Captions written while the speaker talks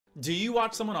Do you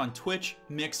watch someone on Twitch,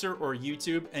 Mixer, or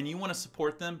YouTube and you want to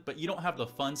support them, but you don't have the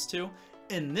funds to?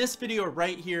 In this video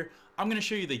right here, I'm going to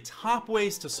show you the top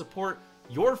ways to support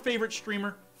your favorite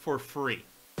streamer for free.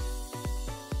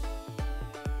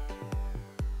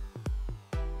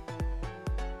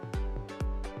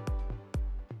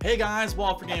 Hey guys,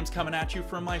 Wall4Games coming at you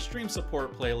from my stream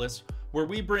support playlist, where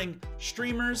we bring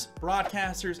streamers,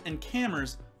 broadcasters, and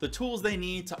cammers the tools they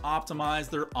need to optimize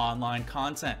their online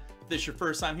content. If this is your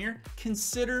first time here,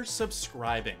 consider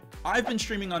subscribing. I've been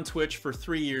streaming on Twitch for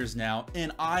 3 years now,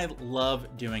 and I love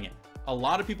doing it. A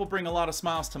lot of people bring a lot of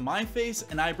smiles to my face,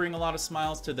 and I bring a lot of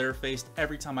smiles to their face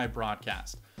every time I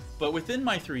broadcast. But within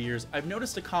my 3 years, I've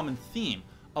noticed a common theme.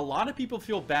 A lot of people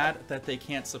feel bad that they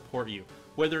can't support you,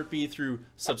 whether it be through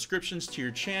subscriptions to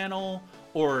your channel,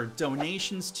 or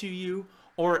donations to you,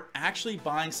 or actually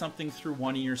buying something through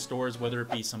one of your stores, whether it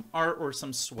be some art or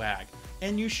some swag.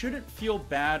 And you shouldn't feel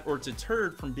bad or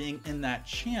deterred from being in that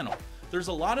channel. There's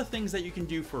a lot of things that you can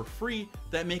do for free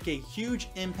that make a huge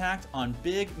impact on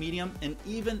big, medium, and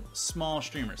even small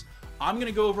streamers. I'm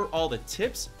gonna go over all the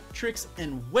tips, tricks,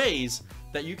 and ways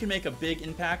that you can make a big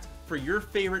impact for your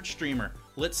favorite streamer.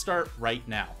 Let's start right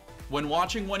now. When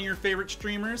watching one of your favorite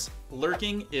streamers,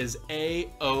 lurking is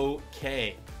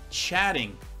A-OK.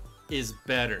 Chatting is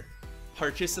better.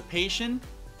 Participation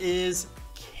is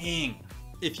king.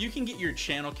 If you can get your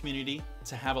channel community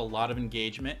to have a lot of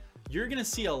engagement, you're gonna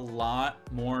see a lot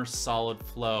more solid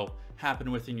flow happen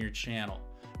within your channel.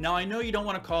 Now, I know you don't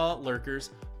wanna call it lurkers,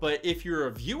 but if you're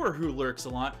a viewer who lurks a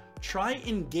lot, try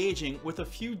engaging with a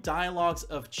few dialogues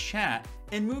of chat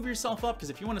and move yourself up, because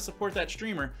if you want to support that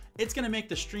streamer, it's going to make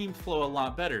the stream flow a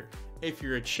lot better. If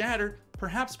you're a chatter,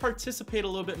 perhaps participate a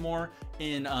little bit more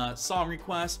in song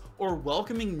requests or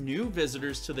welcoming new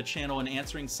visitors to the channel and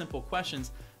answering simple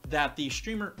questions that the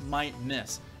streamer might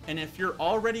miss. And if you're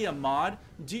already a mod,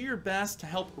 do your best to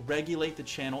help regulate the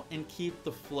channel and keep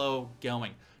the flow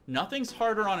going. Nothing's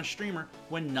harder on a streamer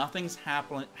when nothing's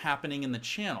happening in the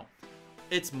channel.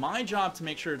 It's my job to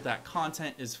make sure that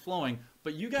content is flowing,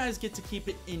 but you guys get to keep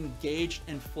it engaged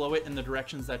and flow it in the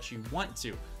directions that you want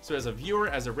to. So as a viewer,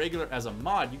 as a regular, as a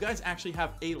mod, you guys actually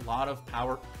have a lot of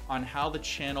power on how the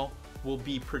channel will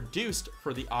be produced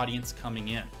for the audience coming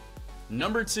in.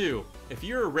 Number 2, if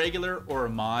you're a regular or a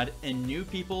mod and new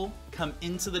people come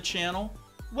into the channel,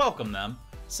 welcome them.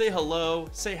 Say hello,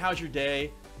 say how's your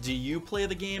day. Do you play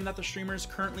the game that the streamer is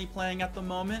currently playing at the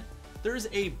moment? There's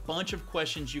a bunch of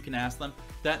questions you can ask them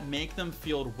that make them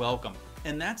feel welcome.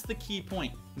 And that's the key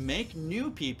point. Make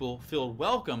new people feel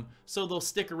welcome so they'll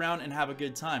stick around and have a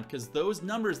good time, because those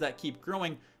numbers that keep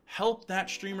growing help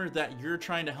that streamer that you're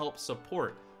trying to help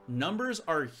support. Numbers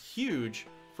are huge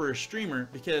for a streamer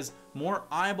because more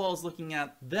eyeballs looking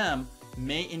at them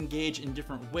may engage in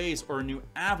different ways or new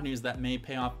avenues that may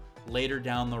pay off later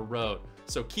down the road.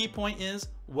 So key point is,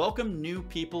 welcome new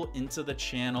people into the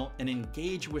channel and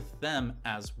engage with them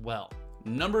as well.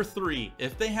 Number 3,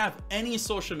 if they have any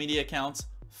social media accounts,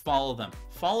 follow them.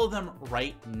 Follow them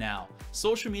right now.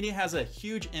 Social media has a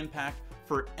huge impact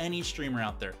for any streamer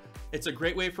out there. It's a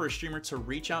great way for a streamer to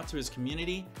reach out to his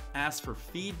community, ask for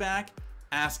feedback,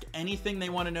 ask anything they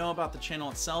want to know about the channel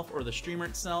itself or the streamer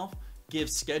itself, give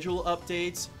schedule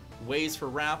updates, ways for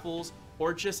raffles,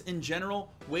 or just in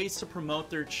general, ways to promote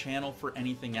their channel for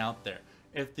anything out there.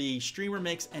 If the streamer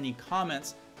makes any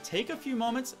comments, take a few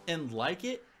moments and like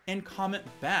it and comment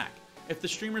back. If the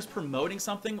streamer's promoting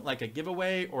something like a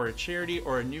giveaway or a charity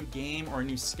or a new game or a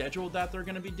new schedule that they're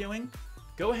gonna be doing,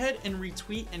 go ahead and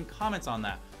retweet and comment on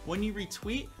that. When you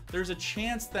retweet, there's a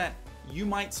chance that you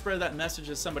might spread that message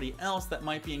to somebody else that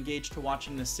might be engaged to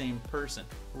watching the same person.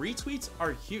 Retweets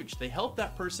are huge. They help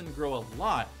that person grow a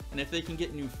lot. And if they can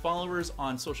get new followers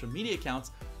on social media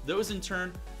accounts, those in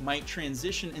turn might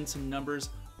transition into numbers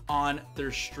on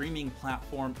their streaming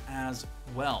platform as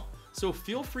well. So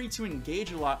feel free to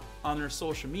engage a lot on their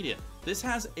social media. This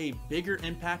has a bigger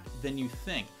impact than you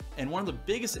think. And one of the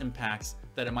biggest impacts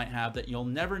that it might have that you'll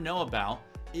never know about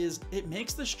is it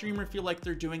makes the streamer feel like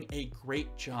they're doing a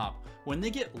great job. When they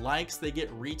get likes, they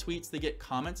get retweets, they get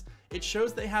comments, it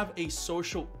shows they have a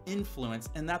social influence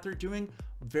and that they're doing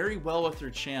very well with their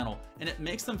channel, and it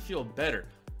makes them feel better.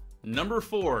 Number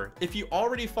 4, if you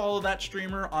already follow that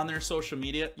streamer on their social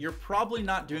media, you're probably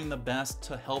not doing the best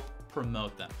to help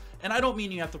promote them. And I don't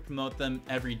mean you have to promote them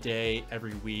every day,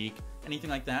 every week,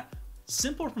 anything like that.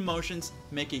 Simple promotions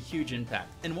make a huge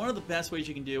impact. And one of the best ways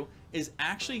you can do is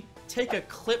actually take a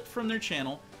clip from their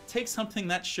channel, take something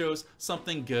that shows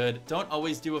something good. Don't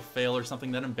always do a fail or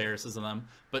something that embarrasses them,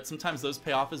 but sometimes those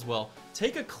pay off as well.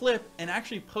 Take a clip and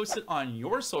actually post it on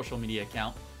your social media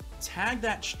account tag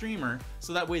that streamer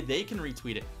so that way they can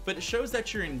retweet it. But it shows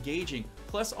that you're engaging,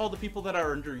 plus all the people that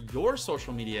are under your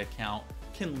social media account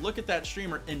can look at that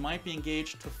streamer and might be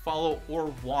engaged to follow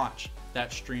or watch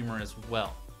that streamer as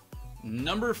well.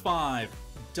 Number 5,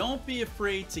 don't be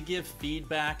afraid to give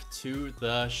feedback to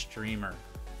the streamer.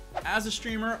 As a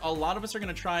streamer, a lot of us are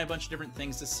going to try a bunch of different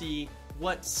things to see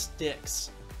what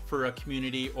sticks for a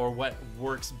community or what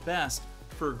works best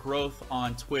for growth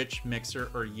on Twitch, Mixer,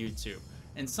 or YouTube.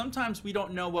 And sometimes we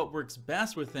don't know what works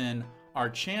best within our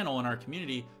channel and our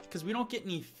community because we don't get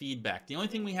any feedback. The only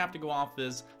thing we have to go off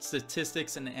is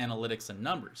statistics and analytics and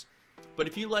numbers. But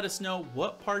if you let us know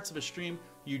what parts of a stream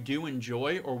you do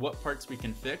enjoy or what parts we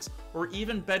can fix, or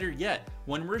even better yet,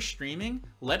 when we're streaming,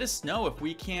 let us know if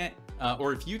we can't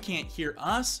or if you can't hear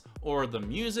us or the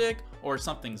music or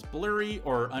something's blurry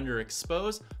or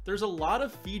underexposed. There's a lot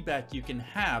of feedback you can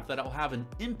have that'll have an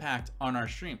impact on our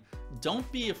stream. Don't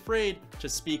be afraid to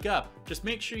speak up. Just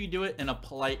make sure you do it in a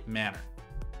polite manner.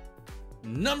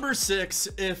 Number 6,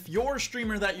 if your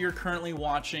streamer that you're currently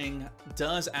watching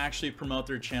does actually promote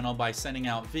their channel by sending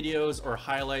out videos or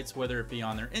highlights, whether it be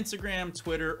on their Instagram,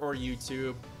 Twitter, or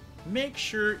YouTube, make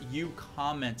sure you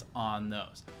comment on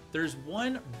those. There's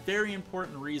one very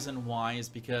important reason why is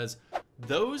because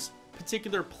those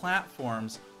particular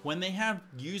platforms, when they have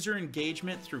user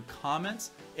engagement through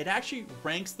comments, it actually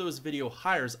ranks those video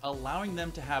higher, allowing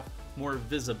them to have more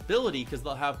visibility because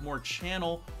they'll have more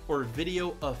channel or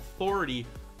video authority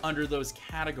under those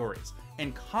categories.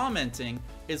 And commenting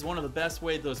is one of the best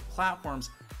ways those platforms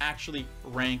actually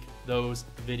rank those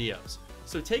videos.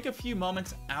 So take a few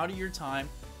moments out of your time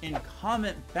and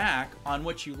comment back on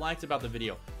what you liked about the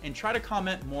video, and try to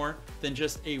comment more than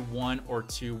just a 1 or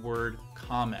 2 word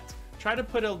comment. Try to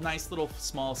put a nice little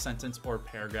small sentence or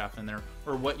paragraph in there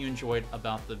or what you enjoyed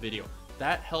about the video.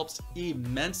 That helps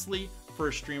immensely for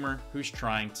a streamer who's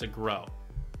trying to grow.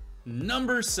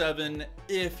 Number 7,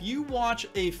 if you watch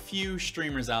a few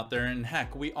streamers out there, and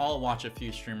heck, we all watch a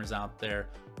few streamers out there,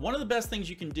 one of the best things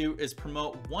you can do is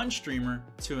promote one streamer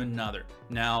to another.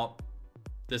 Now,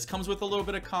 this comes with a little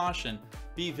bit of caution.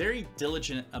 Be very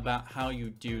diligent about how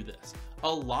you do this. A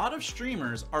lot of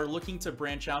streamers are looking to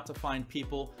branch out to find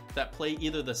people that play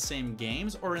either the same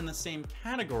games or in the same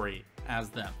category as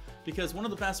them. Because one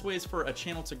of the best ways for a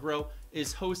channel to grow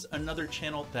is host another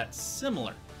channel that's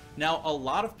similar. Now, a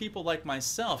lot of people like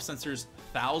myself, since there's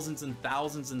thousands and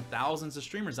thousands and thousands of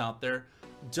streamers out there,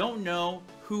 don't know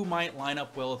who might line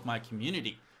up well with my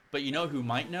community. But you know who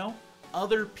might know?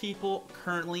 Other people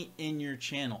currently in your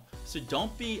channel. So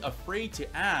don't be afraid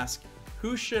to ask,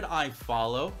 who should I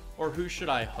follow, or who should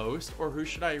I host, or who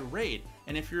should I raid?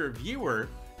 And if you're a viewer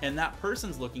and that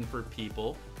person's looking for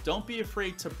people, don't be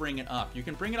afraid to bring it up. You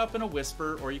can bring it up in a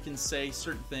whisper, or you can say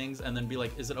certain things and then be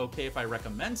like, is it okay if I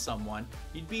recommend someone?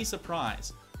 You'd be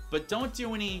surprised. But don't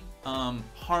do any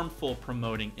harmful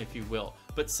promoting, if you will.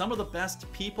 But some of the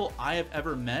best people I have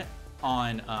ever met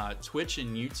on Twitch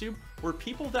and YouTube were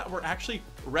people that were actually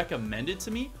recommended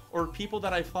to me, or people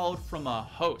that I followed from a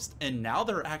host, and now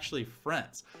they're actually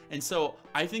friends. And so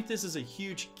I think this is a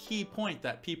huge key point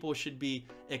that people should be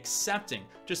accepting.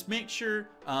 Just make sure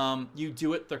you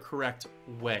do it the correct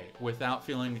way without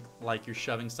feeling like you're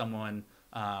shoving someone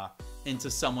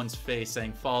into someone's face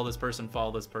saying, follow this person,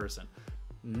 follow this person.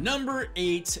 Number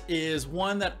 8 is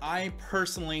one that I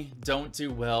personally don't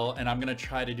do well, and I'm gonna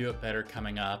try to do it better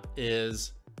coming up,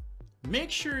 is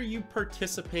make sure you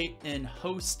participate in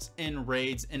hosts and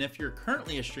raids. And if you're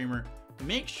currently a streamer,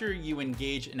 make sure you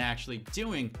engage in actually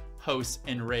doing hosts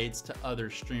and raids to other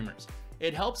streamers.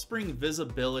 It helps bring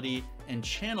visibility and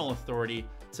channel authority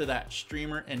to that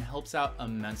streamer and helps out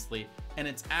immensely. And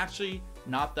it's actually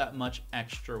not that much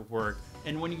extra work.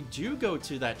 And when you do go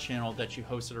to that channel that you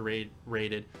hosted or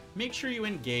raided, make sure you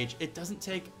engage. It doesn't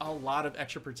take a lot of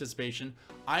extra participation.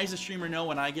 I, as a streamer, know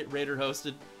when I get raided or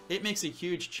hosted, it makes a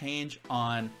huge change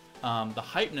on the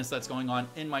hypeness that's going on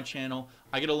in my channel.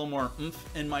 I get a little more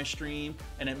oomph in my stream,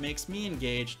 and it makes me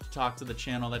engaged to talk to the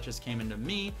channel that just came into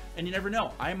me. And you never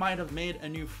know, I might have made a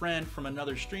new friend from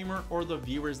another streamer or the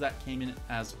viewers that came in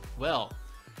as well.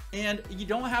 And you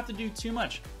don't have to do too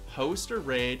much. Host or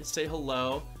raid, say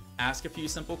hello, ask a few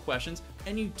simple questions,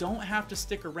 and you don't have to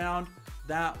stick around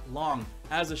that long.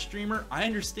 As a streamer, I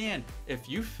understand if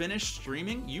you finish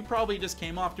streaming, you probably just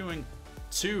came off doing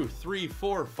 2, 3,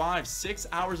 4, 5, 6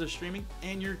 hours of streaming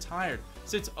and you're tired.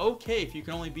 So it's okay if you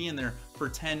can only be in there for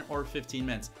 10 or 15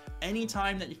 minutes. Any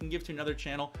time that you can give to another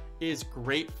channel is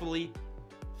gratefully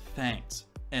thanked.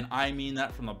 And I mean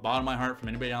that from the bottom of my heart, from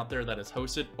anybody out there that has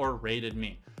hosted or rated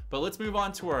me. But let's move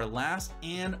on to our last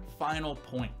and final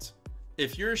point.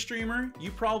 If you're a streamer,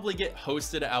 you probably get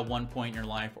hosted at one point in your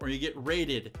life, or you get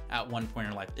rated at one point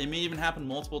in your life. It may even happen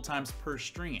multiple times per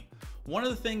stream. One of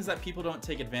the things that people don't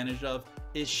take advantage of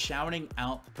is shouting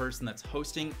out the person that's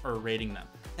hosting or rating them.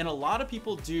 And a lot of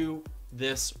people do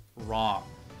this wrong.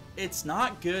 It's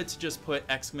not good to just put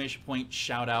exclamation point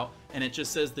shout out and it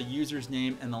just says the user's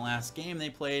name and the last game they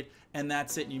played, and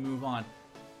that's it, and you move on.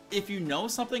 If you know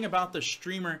something about the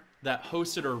streamer that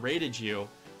hosted or rated you,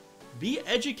 be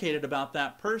educated about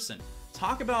that person.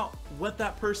 Talk about what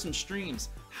that person streams,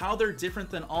 how they're different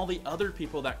than all the other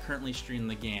people that currently stream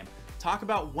the game. Talk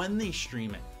about when they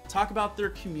stream it. Talk about their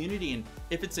community and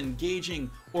if it's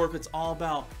engaging or if it's all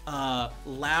about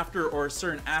laughter or a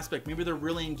certain aspect. Maybe they're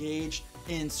really engaged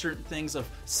in certain things of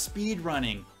speed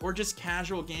running or just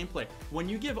casual gameplay. When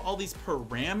you give all these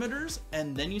parameters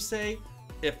and then you say,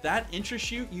 if that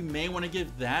interests you, you may want to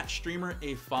give that streamer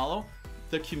a follow,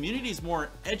 the community is more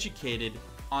educated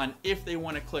on if they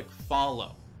want to click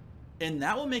follow. And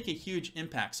that will make a huge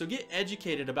impact. So get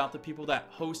educated about the people that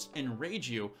host and raid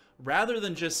you rather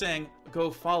than just saying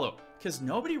go follow, because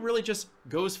nobody really just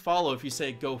goes follow if you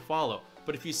say go follow.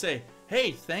 But if you say,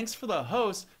 hey, thanks for the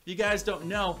host, if you guys don't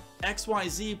know,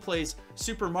 XYZ plays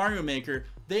Super Mario Maker.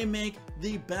 They make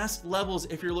the best levels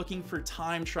if you're looking for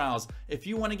time trials. If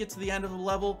you want to get to the end of the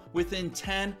level within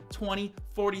 10, 20,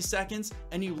 40 seconds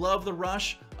and you love the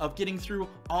rush of getting through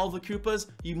all the Koopas,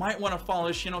 you might want to follow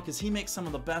his channel because he makes some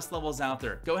of the best levels out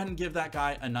there. Go ahead and give that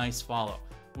guy a nice follow.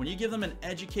 When you give them an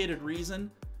educated reason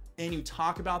and you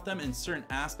talk about them in certain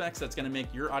aspects that's going to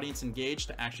make your audience engaged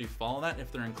to actually follow that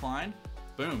if they're inclined,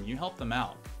 boom, you help them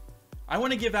out. I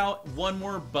want to give out one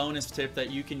more bonus tip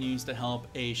that you can use to help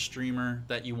a streamer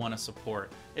that you want to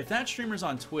support. If that streamer's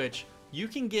on Twitch, you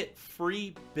can get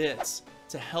free bits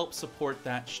to help support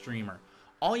that streamer.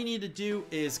 All you need to do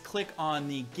is click on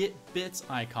the Get Bits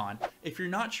icon. If you're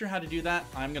not sure how to do that,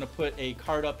 I'm going to put a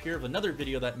card up here of another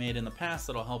video that I made in the past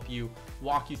that'll help you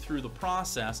walk you through the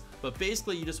process. But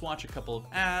basically, you just watch a couple of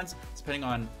ads. Depending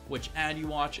on which ad you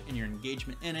watch and your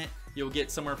engagement in it, you'll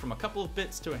get somewhere from a couple of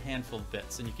bits to a handful of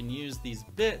bits. And you can use these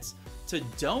bits to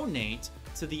donate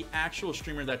to the actual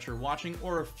streamer that you're watching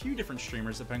or a few different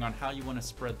streamers depending on how you want to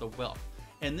spread the wealth.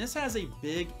 And this has a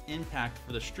big impact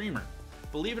for the streamer.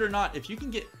 Believe it or not, if you can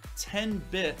get 10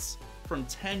 bits from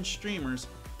 10 streamers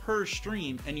per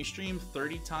stream and you stream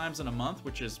 30 times in a month,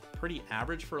 which is pretty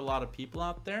average for a lot of people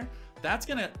out there, that's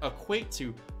going to equate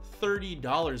to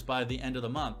 $30 by the end of the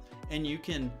month. And you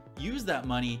can use that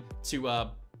money to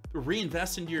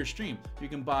reinvest into your stream. You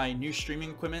can buy new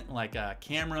streaming equipment like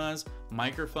cameras,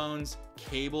 microphones,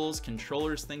 cables,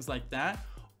 controllers, things like that.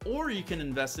 Or you can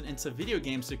invest it into video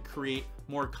games to create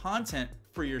more content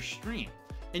for your stream.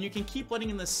 And you can keep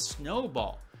letting this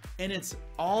snowball, and it's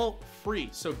all free.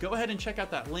 So go ahead and check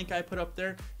out that link I put up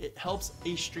there. It helps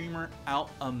a streamer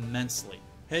out immensely.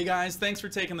 Hey guys, thanks for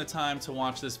taking the time to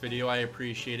watch this video. I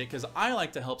appreciate it because I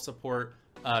like to help support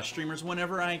streamers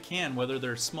whenever I can, whether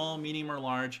they're small, medium, or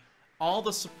large. All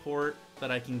the support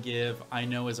that I can give, I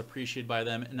know is appreciated by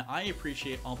them, and I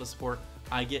appreciate all the support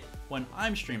I get when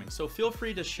I'm streaming. So feel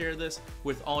free to share this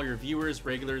with all your viewers,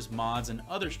 regulars, mods, and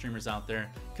other streamers out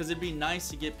there, because it'd be nice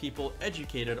to get people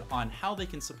educated on how they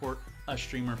can support a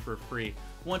streamer for free.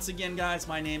 Once again, guys,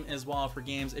 my name is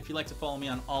Wall4Games. If you'd like to follow me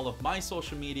on all of my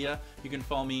social media, you can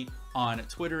follow me on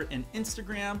Twitter and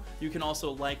Instagram. You can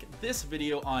also like this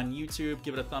video on YouTube,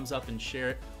 give it a thumbs up and share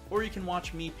it, or you can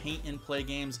watch me paint and play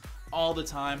games all the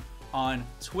time on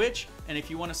Twitch. And if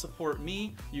you want to support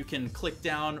me, you can click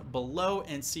down below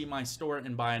and see my store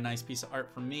and buy a nice piece of art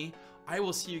from me. I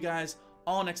will see you guys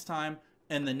all next time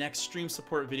in the next stream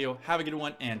support video. Have a good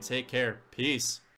one and take care. Peace.